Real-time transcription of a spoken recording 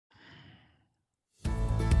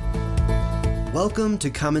Welcome to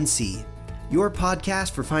Come and See, your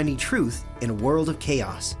podcast for finding truth in a world of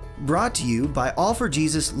chaos. Brought to you by All for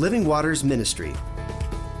Jesus Living Waters Ministry.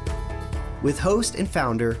 With host and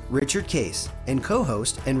founder Richard Case and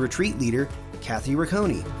co-host and retreat leader Kathy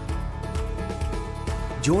Riccone.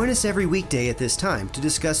 Join us every weekday at this time to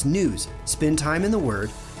discuss news, spend time in the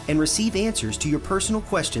Word, and receive answers to your personal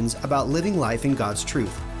questions about living life in God's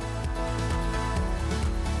truth.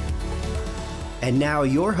 And now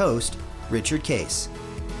your host, Richard Case.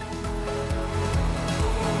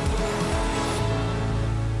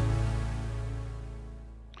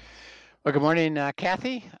 Well, good morning,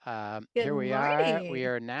 Kathy. Good Here we are. We morning.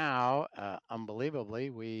 are now,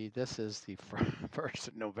 unbelievably, this is the 1st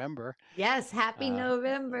of November, Yes, happy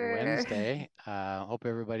November. Wednesday. Hope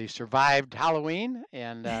everybody survived Halloween,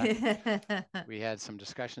 and we had some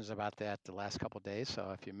discussions about that the last couple of days.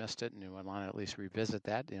 So if you missed it and you want to at least revisit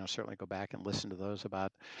that, certainly go back and listen to those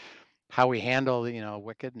about how we handle,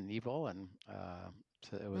 wicked and evil, and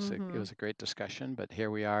so it was a great discussion. But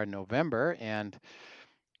here we are in November, and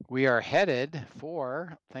we are headed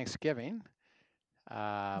for Thanksgiving,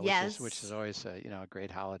 which is always a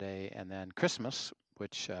great holiday, and then Christmas,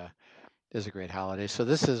 which is a great holiday. So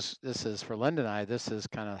this is for Linda and I. This is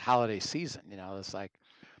kind of holiday season. It's like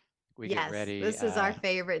we get ready. This is our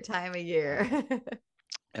favorite time of year.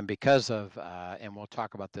 And because of, and we'll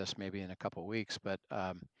talk about this maybe in a couple of weeks, but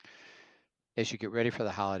as you get ready for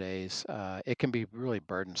the holidays, it can be really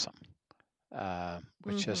burdensome,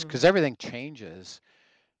 which is because everything changes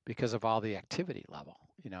because of all the activity level,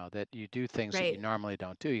 that you do things that you normally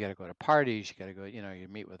don't do. You got to go to parties, you got to go, you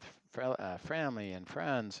meet with family and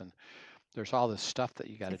friends, and there's all this stuff that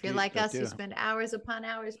you got to do. If you're like us, you spend hours upon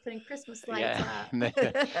hours putting Christmas lights up.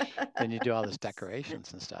 Then you do all this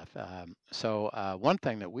decorations and stuff. So one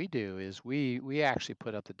thing that we do is we actually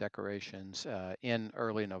put up the decorations in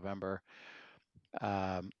early November,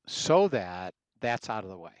 so that that's out of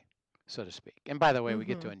the way, so to speak. And by the way, we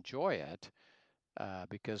get to enjoy it.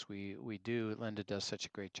 Because Linda does such a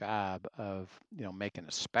great job of making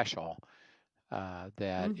it special,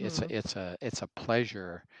 that it's a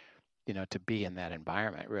pleasure to be in that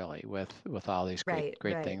environment, really, with all these great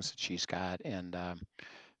things that she's got, and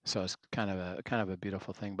so it's kind of a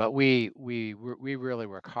beautiful thing. But we really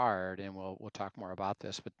work hard, and we'll talk more about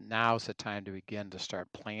this. But now's the time to begin to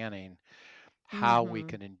start planning how we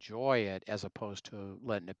can enjoy it, as opposed to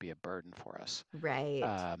letting it be a burden for us.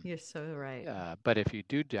 Right. You're so right. But if you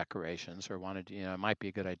do decorations or want to, it might be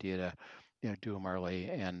a good idea to, do them early.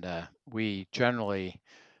 And we generally,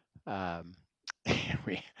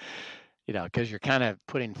 we, because you're kind of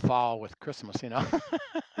putting fall with Christmas,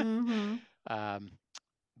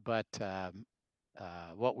 But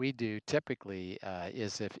what we do typically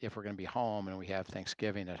is if we're going to be home and we have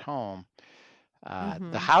Thanksgiving at home,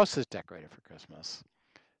 the house is decorated for Christmas,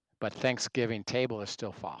 but Thanksgiving table is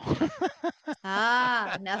still fall.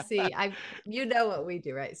 Now see, you know what we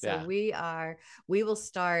do, right? So Yeah. we will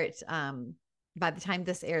start, by the time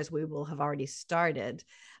this airs, we will have already started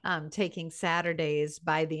taking Saturdays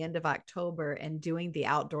by the end of October and doing the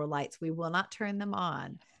outdoor lights. We will not turn them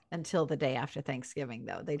on until the day after Thanksgiving,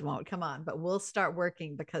 though. They won't come on, but we'll start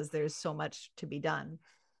working because there's so much to be done.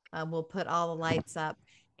 We'll put all the lights up.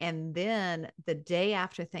 And then the day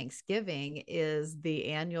after Thanksgiving is the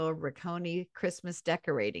annual Riccone Christmas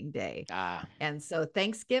decorating day. And so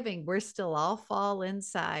Thanksgiving, we're still all fall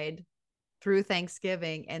inside through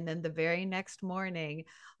Thanksgiving. And then the very next morning,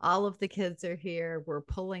 all of the kids are here. We're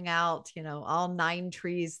pulling out, all 9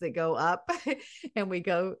 trees that go up and we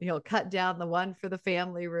go, cut down the one for the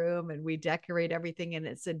family room and we decorate everything. And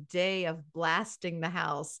it's a day of blasting the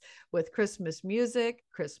house with Christmas music,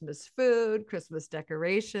 Christmas food, Christmas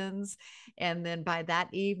decorations. And then by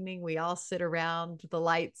that evening, we all sit around the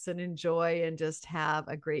lights and enjoy and just have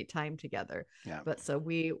a great time together. Yeah. But so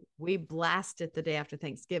we blast it the day after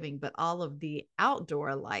Thanksgiving, but all of the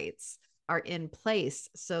outdoor lights are in place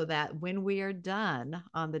so that when we are done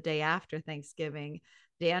on the day after Thanksgiving,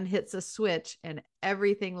 Dan hits a switch and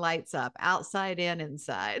everything lights up, outside and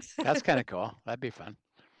inside. That's kind of cool. That'd be fun.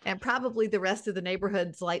 And probably the rest of the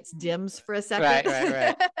neighborhood's lights dims for a second.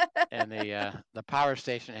 Right. And the power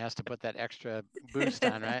station has to put that extra boost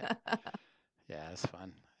on, right? Yeah, it's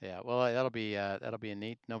fun. Yeah, well, that'll be a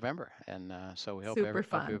neat November, and so we hope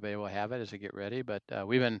everybody will have it as we get ready. But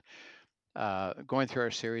we've been going through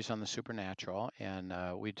our series on the supernatural, and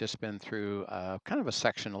we've just been through kind of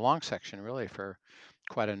a long section, really, for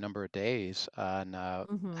quite a number of days on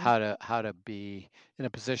how to be in a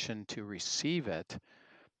position to receive it,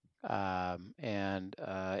 and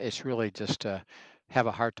it's really just have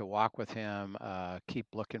a heart to walk with him, keep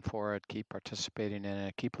looking for it, keep participating in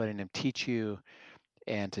it, keep letting him teach you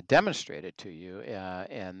and to demonstrate it to you,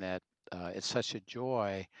 and that it's such a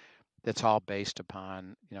joy that's all based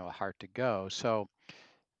upon a heart to go. So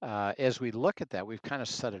as we look at that, we've kind of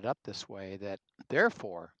set it up this way that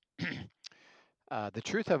therefore the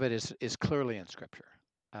truth of it is clearly in Scripture.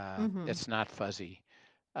 Mm-hmm. It's not fuzzy,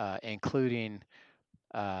 including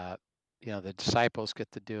uh, the disciples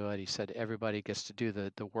get to do it. He said everybody gets to do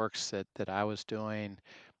the works that I was doing.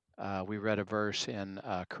 We read a verse in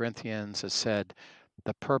Corinthians that said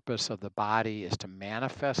the purpose of the body is to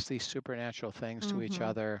manifest these supernatural things to each Mm-hmm.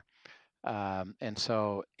 other. And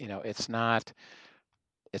so,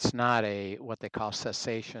 it's not a what they call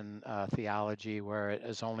cessation theology where it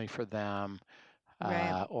is only for them,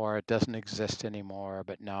 Right. or it doesn't exist anymore.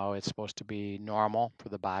 But no, it's supposed to be normal for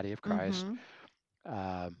the body of Christ. Mm-hmm.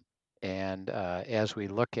 Um, and as we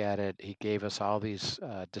look at it, he gave us all these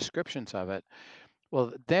descriptions of it.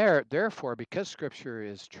 Well, therefore, because Scripture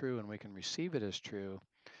is true and we can receive it as true,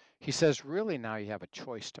 he says, really now you have a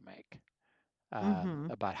choice to make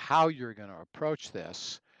Mm-hmm. about how you're going to approach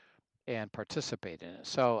this and participate in it.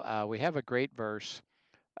 So we have a great verse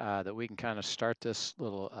that we can kind of start this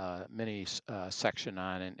little mini section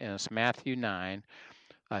on, and it's Matthew 9,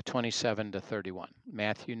 27 to 31.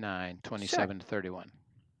 Matthew 9, Sure. 27 to 31.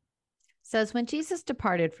 Says, when Jesus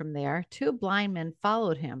departed from there, two blind men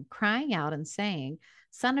followed him, crying out and saying,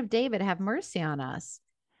 Son of David, have mercy on us.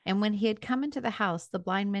 And when he had come into the house, the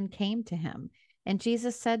blind men came to him. And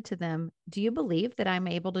Jesus said to them, Do you believe that I'm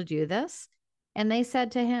able to do this? And they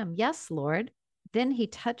said to him, Yes, Lord. Then he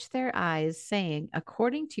touched their eyes, saying,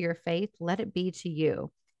 According to your faith, let it be to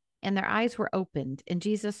you. And their eyes were opened. And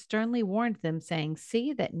Jesus sternly warned them, saying,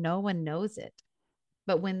 See that no one knows it.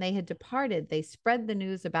 But when they had departed, they spread the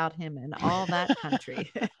news about him in all that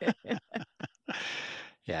country.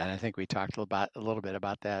 Yeah, and I think we talked a little bit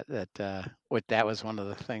about that. That was one of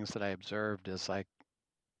the things that I observed is like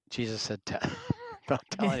Jesus said, "Don't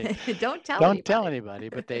tell any, Don't tell don't tell anybody.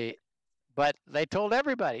 anybody," but they told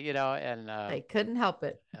everybody, They couldn't help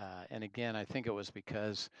it. and again, I think it was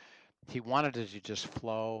because he wanted it to just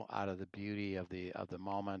flow out of the beauty of the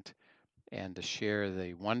moment and to share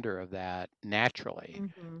the wonder of that naturally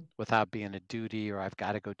Mm-hmm. without being a duty or I've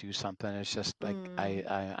got to go do something. It's just like Mm.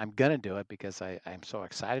 I'm gonna do it because I'm so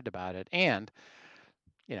excited about it. And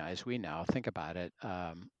as we now think about it,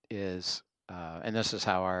 is and this is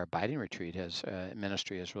how our abiding retreat has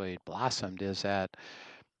ministry has really blossomed, is that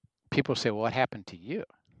people say, well, what happened to you?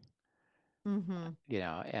 Mm-hmm.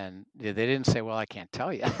 And they didn't say, well, I can't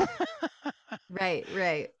tell you. Right,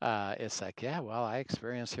 right. It's like, yeah, well, I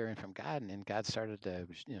experienced hearing from God, and then God started to,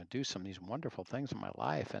 do some of these wonderful things in my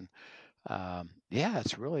life, and yeah,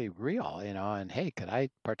 it's really real, And hey, could I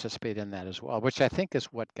participate in that as well? Which I think is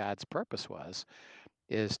what God's purpose was,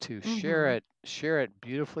 is to Mm-hmm. share it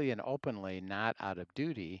beautifully and openly, not out of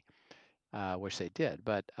duty, which they did.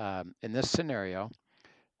 But in this scenario,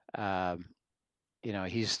 um,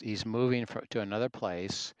 he's moving to another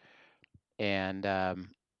place, and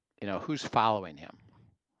who's following him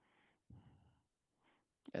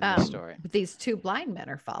in this story? But these two blind men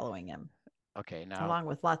are following him, Okay, now, along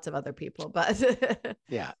with lots of other people. But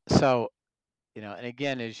yeah. So, and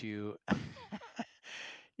again, as you,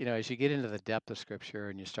 as you get into the depth of Scripture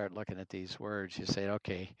and you start looking at these words, you say,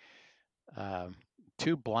 okay, um,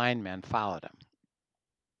 two blind men followed him.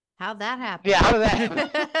 how'd that Yeah, happen? how did that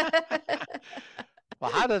happen?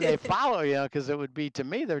 Well, how do they follow? Because it would be, to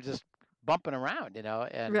me, they're just bumping around,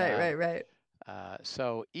 and Right, right, right.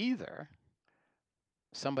 so either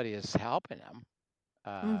somebody is helping them.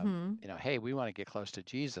 Mm-hmm. Hey, we want to get close to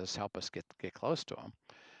Jesus. Help us get close to him.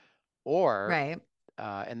 Or, Right.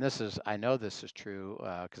 and I know this is true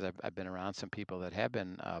because I've been around some people that have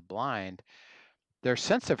been blind. Their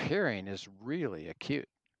sense of hearing is really acute,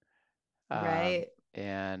 um, Right.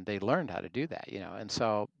 and they learned how to do that, And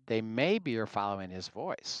so they maybe are following his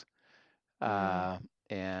voice, Mm. uh,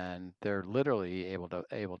 and they're literally able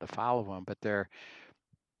to follow him, but they're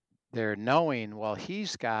knowing, well,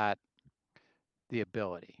 he's got the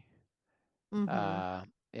ability. Mm-hmm. Uh,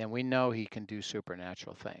 and we know he can do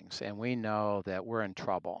supernatural things, and we know that we're in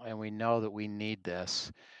trouble, and we know that we need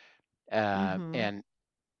this. Mm-hmm. And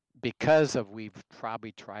because of we've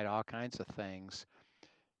probably tried all kinds of things,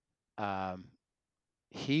 um,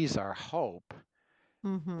 he's our hope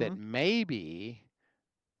Mm-hmm. that maybe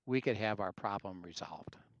we could have our problem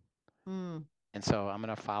resolved. Mm. And so I'm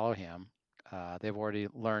going to follow him. They've already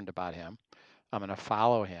learned about him. I'm going to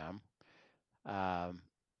follow him, um,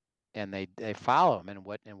 and they follow him. And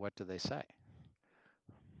what do they say?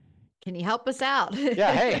 Can you help us out?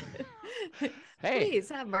 Yeah. Hey, hey, Please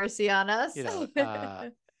have mercy on us.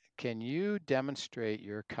 can you demonstrate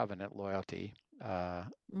your covenant loyalty?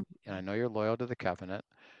 Mhm. And I know you're loyal to the covenant.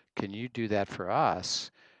 Can you do that for us?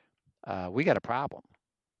 We got a problem.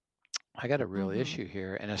 I got a real Mhm. issue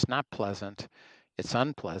here, and it's not pleasant. It's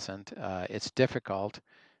unpleasant. It's difficult.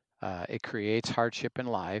 It creates hardship in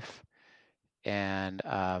life, and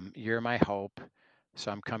you're my hope.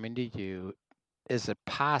 So I'm coming to you. Is it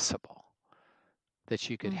possible that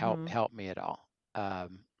you could Mhm. help me at all?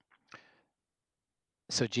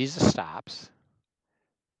 So Jesus stops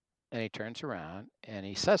and he turns around and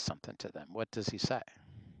he says something to them. What does he say?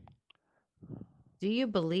 Do you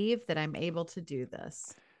believe that I'm able to do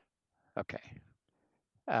this? Okay.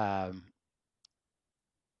 Um,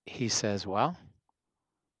 he says, well,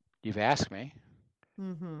 you've asked me.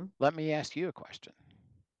 Mhm. Let me ask you a question.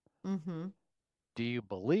 Mhm. Do you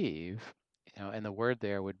believe, and the word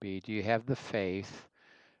there would be, do you have the faith?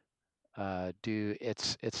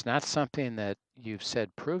 It's not something that you've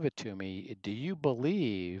said, prove it to me. Do you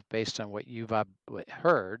believe, based on what you've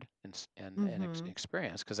heard and Mhm.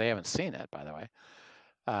 experienced, because they haven't seen it, by the way,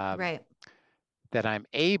 um, Right. that I'm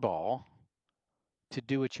able to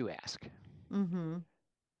do what you ask? Mhm.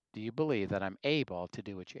 Do you believe that I'm able to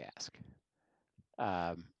do what you ask?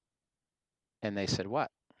 Um, and they said,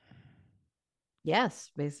 what?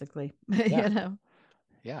 Yes, basically. Yeah, You know.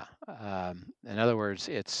 yeah. In other words,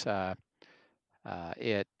 it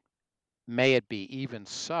may it be even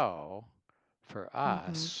so for Mhm.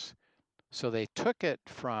 us. So they took it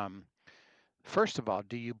from, first of all,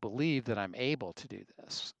 do you believe that I'm able to do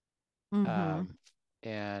this? Mhm. Um,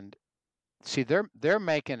 and see, they're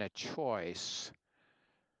making a choice.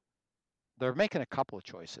 They're making a couple of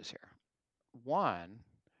choices here. One,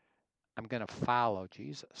 I'm going to follow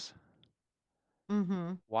Jesus.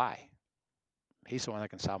 Mhm. Why? He's the one that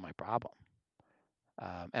can solve my problem.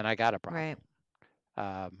 And I got a problem. Right.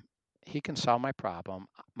 Um, he can solve my problem.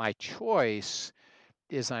 My choice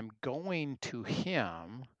is I'm going to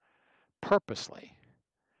him purposely,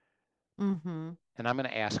 Mhm. and I'm going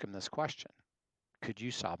to ask him this question. Could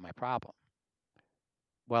you solve my problem?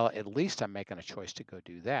 Well, at least I'm making a choice to go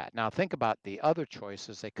do that. Now think about the other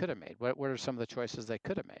choices they could have made. What are some of the choices they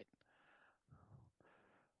could have made?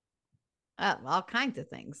 All kinds of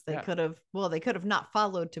things. Yeah. They could have not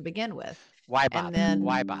followed to begin with. Why And bother?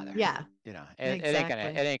 Why then, bother? yeah, It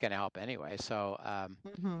exactly. ain't gonna help anyway. So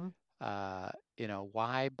Mhm.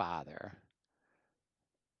 why bother?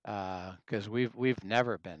 Because we've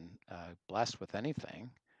never been blessed with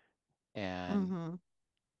anything, and Mhm.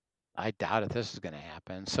 I doubt if this is going to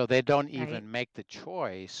happen. So they don't Right. even make the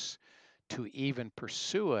choice to even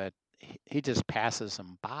pursue it. He just passes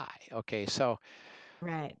them by. Okay,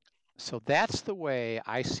 Right. so that's the way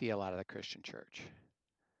I see a lot of the Christian church.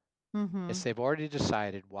 It's Mhm. they've already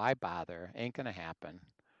decided, why bother? Ain't going to happen.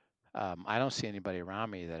 I don't see anybody around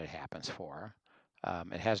me that it happens for.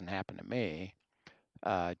 It hasn't happened to me.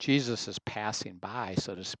 Jesus is passing by,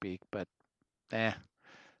 so to speak, but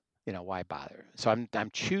why bother? So Right.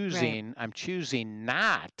 I'm choosing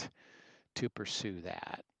not to pursue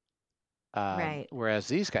that. Right. Whereas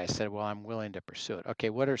these guys said, well, I'm willing to pursue it. Okay,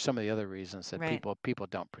 what are some of the other reasons that Right. people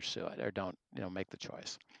don't pursue it or don't, make the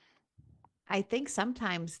choice? I think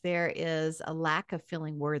sometimes there is a lack of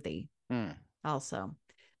feeling worthy Hmm. also,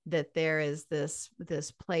 that there is this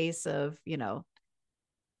place of,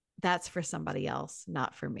 that's for somebody else,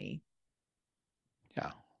 not for me.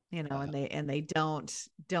 Yeah. And Uh, they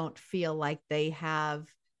don't feel like they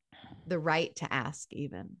have the right to ask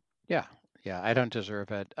even. yeah. Yeah. I don't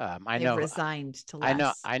deserve it. They've resigned to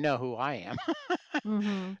less. I know who I am.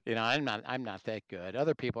 Mhm. I'm not that good.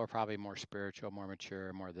 Other people are probably more spiritual, more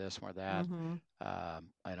mature, more this, more that. Mhm.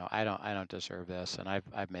 I don't deserve this, and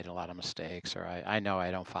I've made a lot of mistakes, or I know I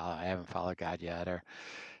haven't followed God yet, or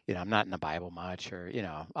I'm not in the Bible much, or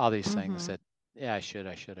all these things Mhm. that, yeah, I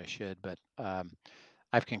should, but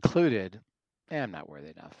I've concluded, I'm not worthy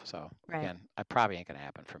enough. So Right. again, I probably ain't gonna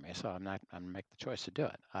happen for me. So I'm gonna make the choice to do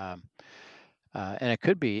it. And it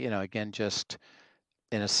could be, again, just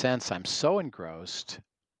in a sense, I'm so engrossed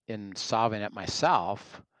in solving it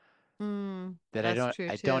myself that That's true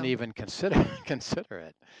I don't too. even consider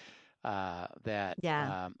it. That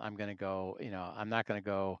Yeah. I'm going to go, I'm not going to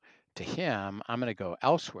go to him. I'm going to go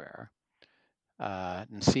elsewhere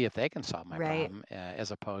and see if they can solve my Right. problem,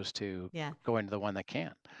 as opposed to Yeah. going to the one that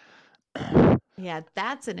can. Yeah,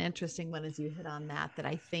 that's an interesting one as you hit on that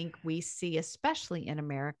I think we see, especially in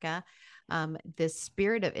America, this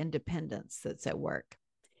spirit of independence that's at work.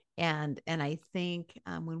 And I think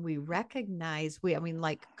when we recognize I mean,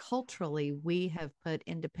 like culturally, we have put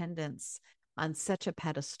independence on such a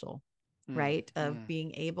pedestal. right? Of Mm.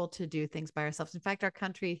 being able to do things by ourselves. In fact, our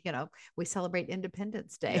country, we celebrate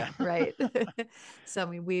Independence Day, Yeah. right? So I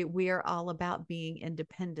mean, we are all about being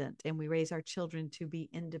independent, and we raise our children to be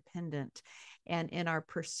independent. And in our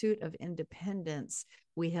pursuit of independence,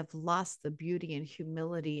 we have lost the beauty and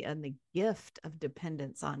humility and the gift of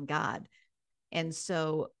dependence on God. And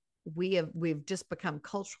so we've just become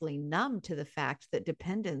culturally numb to the fact that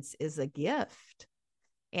dependence is a gift,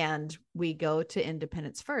 and we go to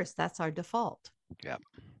independence first. That's our default. Yeah.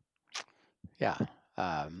 Yeah.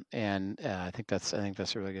 And I think that's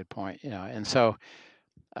a really good point. And so,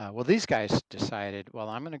 well, these guys decided, well,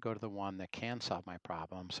 I'm going to go to the one that can solve my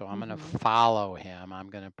problem. So I'm going to follow him. I'm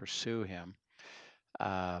going to pursue him.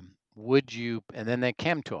 Would you? And then they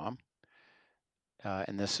came to him,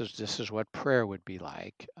 and this is what prayer would be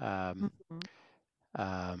like. Um,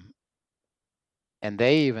 and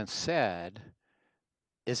they even said,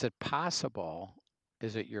 is it possible?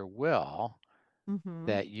 Is it your will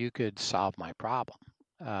that you could solve my problem?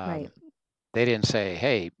 Right. They didn't say,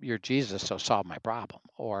 hey, you're Jesus, so solve my problem.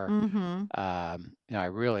 Or, I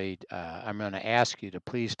really, I'm going to ask you to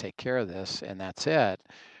please take care of this, and that's it.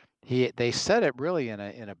 They said it really in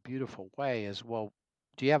a beautiful way as well.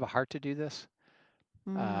 Do you have a heart to do this?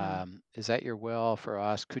 Is that your will for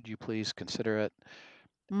us? Could you please consider it?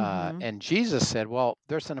 And Jesus said, well,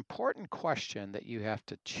 there's an important question that you have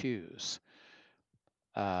to choose.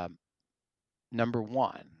 Number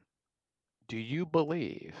one, do you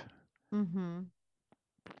believe,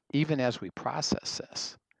 even as we process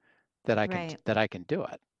this, that I can do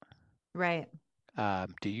it? Right.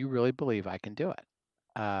 Do you really believe I can do it?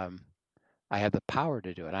 I have the power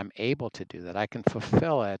to do it. I'm able to do that. I can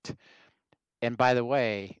fulfill it. And by the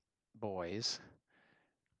way, boys,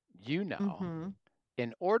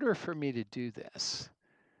 in order for me to do this,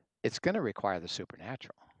 it's going to require the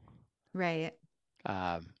supernatural. Right.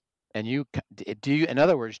 And in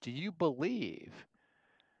other words, do you believe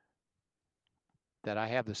that I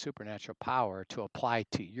have the supernatural power to apply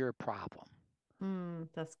to your problem?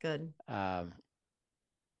 That's good. And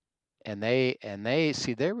they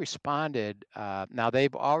see, they responded. Now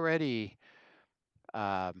they've already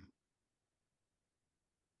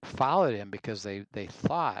followed him because they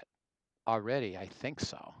thought already, I think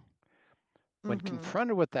so. When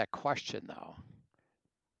confronted with that question, though,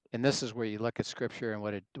 and this is where you look at Scripture and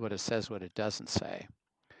what it says, what it doesn't say.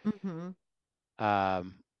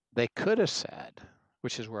 They could have said,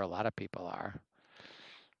 which is where a lot of people are,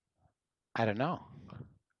 I don't know.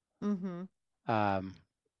 I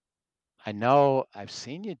know I've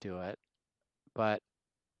seen you do it, but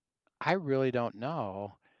I really don't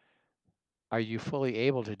know. Are you fully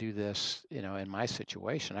able to do this, in my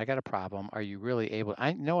situation? I got a problem. Are you really able?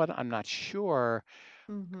 I know what, I'm not sure.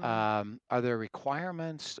 Are there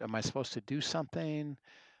requirements? Am I supposed to do something?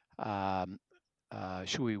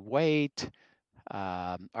 Should we wait?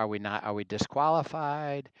 Are we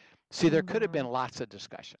disqualified? See, there could have been lots of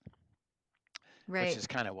discussion, which is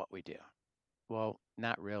kind of what we do. Well,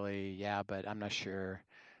 not really. Yeah, but I'm not sure.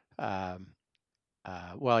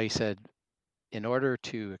 Well, he said, in order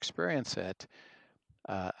to experience it,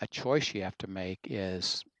 a choice you have to make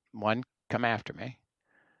is, one, come after me.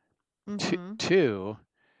 Two,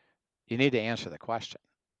 you need to answer the question.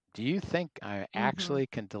 Do you think I actually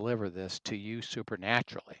can deliver this to you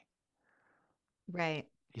supernaturally? Right.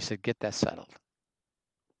 He said, get that settled.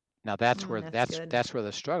 Now that's where that's where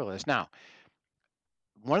the struggle is. Now,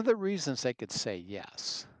 one of the reasons they could say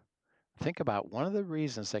yes, think about one of the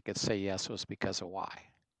reasons they could say yes was because of why.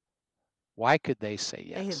 Why could they say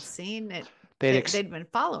yes? They had seen it. They'd been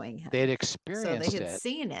following him. They'd experienced it. So they had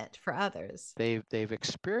seen it for others. They've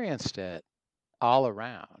experienced it all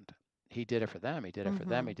around. He did it for them. He did it for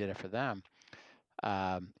them. He did it for them.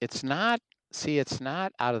 It's not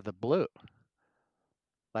out of the blue.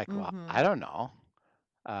 Like, well, I don't know.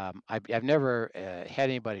 I've never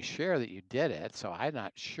had anybody share that you did it, so I'm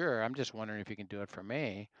not sure. I'm just wondering if you can do it for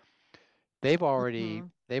me. They've already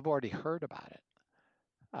heard about it,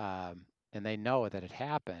 and they know that it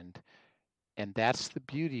happened. And that's the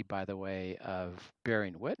beauty, by the way, of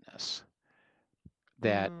bearing witness.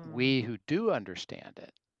 That we who do understand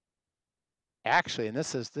it, actually, and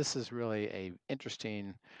this is really a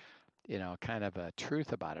interesting, kind of a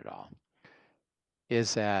truth about it all,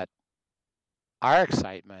 is that our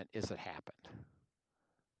excitement is it happened.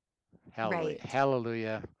 Hallelujah. Right.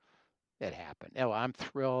 Hallelujah. It happened. Oh, I'm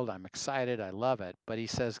thrilled. I'm excited. I love it. But he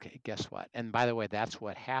says, guess what? And by the way, that's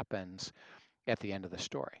what happens at the end of the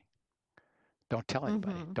story. Don't tell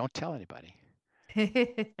anybody. Don't tell anybody.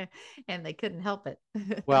 And they couldn't help it.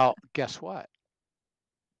 Well, guess what?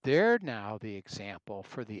 They're now the example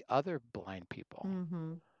for the other blind people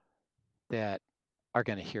that are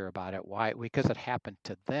going to hear about it. Why? Because it happened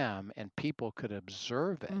to them, and people could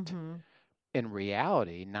observe it Mm-hmm. in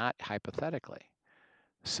reality, not hypothetically.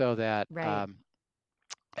 So that Right.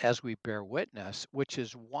 as we bear witness, which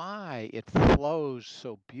is why it flows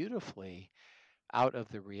so beautifully out of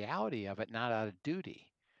the reality of it, not out of duty.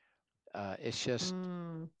 It's just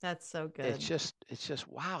That's so it's good. just it's just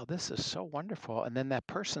wow, this is so wonderful. And then that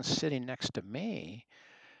person sitting next to me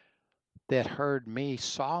that heard me,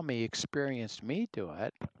 saw me, experienced me do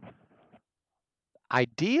it,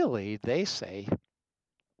 ideally they say,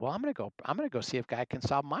 well, I'm gonna go see if God can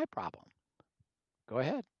solve my problem. Go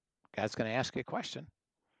ahead. God's gonna ask you a question.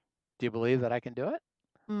 Do you believe that I can do it?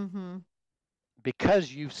 Mm-hmm.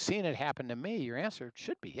 Because you've seen it happen to me, your answer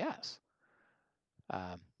should be yes.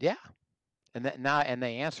 Yeah. And then now, and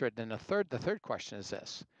they answer it. Then the third question is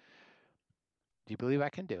this: do you believe I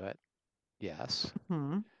can do it? Yes.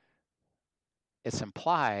 Mm-hmm. It's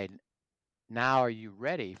implied. Now, are you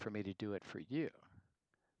ready for me to do it for you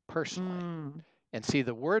personally? And see,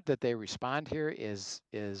 the word that they respond here is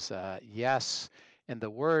yes, and the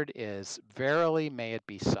word is verily, may it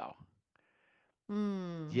be so.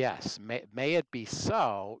 Yes, may it be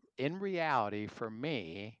so in reality for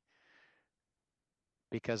me,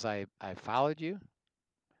 because I followed you.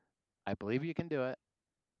 I believe you can do it,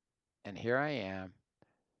 and here I am,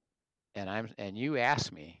 and you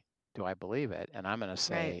asked me, do I believe it? And I'm going to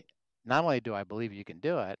say, Right. not only do I believe you can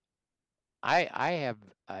do it, I have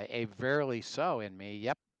a verily so in me.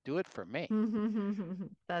 Yep, do it for me.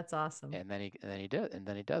 That's awesome. And then he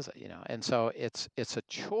does it, And so it's a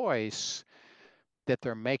choice that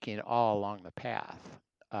they're making all along the path.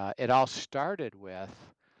 It all started with,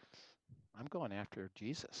 I'm going after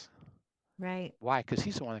Jesus. Right. Why? Because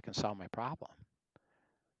he's the one that can solve my problem.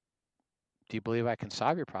 Do you believe I can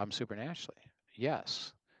solve your problem supernaturally?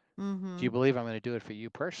 Yes. Mm-hmm. Do you believe I'm going to do it for you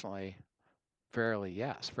personally? Verily,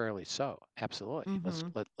 yes. Verily so. Absolutely.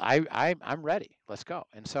 Mm-hmm. I'm ready. Let's go.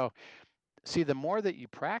 And so, see, the more that you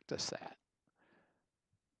practice that,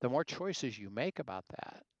 the more choices you make about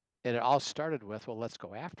that. And it all started with, well, let's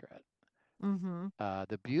go after it. Mm-hmm.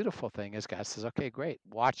 The beautiful thing is God says, okay, great.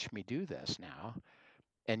 Watch me do this now.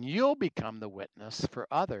 And you'll become the witness for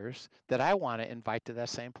others that I want to invite to that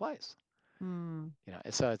same place.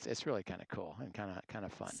 So it's really kind of cool and kind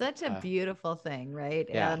of fun. Such a beautiful thing, right?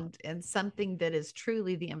 Yeah. And something that is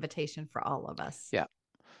truly the invitation for all of us. Yeah.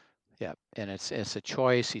 Yeah. And it's a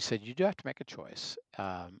choice. He said, you do have to make a choice.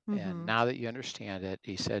 And now that you understand it,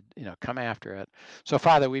 he said, come after it. So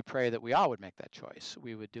Father, we pray that we all would make that choice.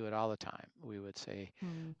 We would do it all the time. We would say,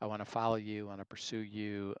 I want to follow you. I want to pursue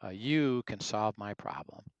you. You can solve my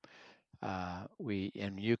problem.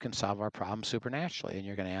 And you can solve our problem supernaturally. And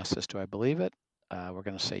you're going to ask us, do I believe it? We're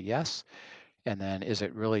going to say yes. And then, is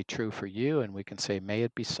it really true for you? And we can say, may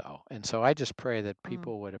it be so. And so I just pray that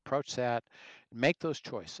people would approach that, make those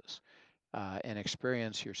choices, and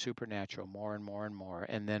experience your supernatural more and more and more,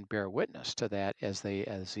 and then bear witness to that as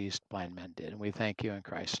these blind men did. And we thank you in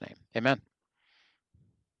Christ's name. Amen.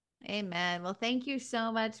 Amen. Well, thank you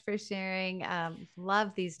so much for sharing.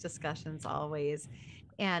 Love these discussions always.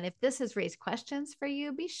 And if this has raised questions for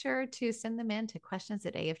you, be sure to send them in to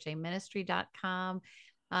questions@afjministry.com.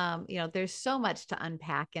 There's so much to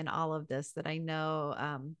unpack in all of this that I know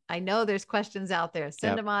there's questions out there.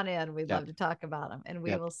 Send them on in. We'd love to talk about them. And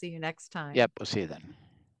we will see you next time. Yep. We'll see you then.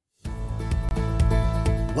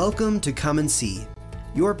 Welcome to Come and See,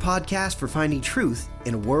 your podcast for finding truth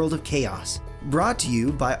in a world of chaos. Brought to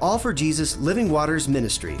you by All for Jesus Living Waters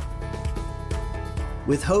Ministry.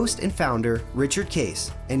 With host and founder Richard Case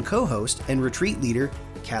and co-host and retreat leader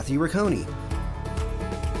Kathy Ricconi.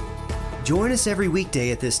 Join us every weekday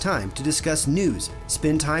at this time to discuss news,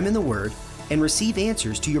 spend time in the Word, and receive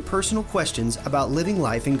answers to your personal questions about living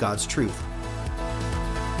life in God's truth.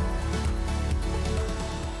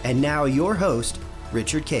 And now your host,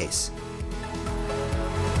 Richard Case.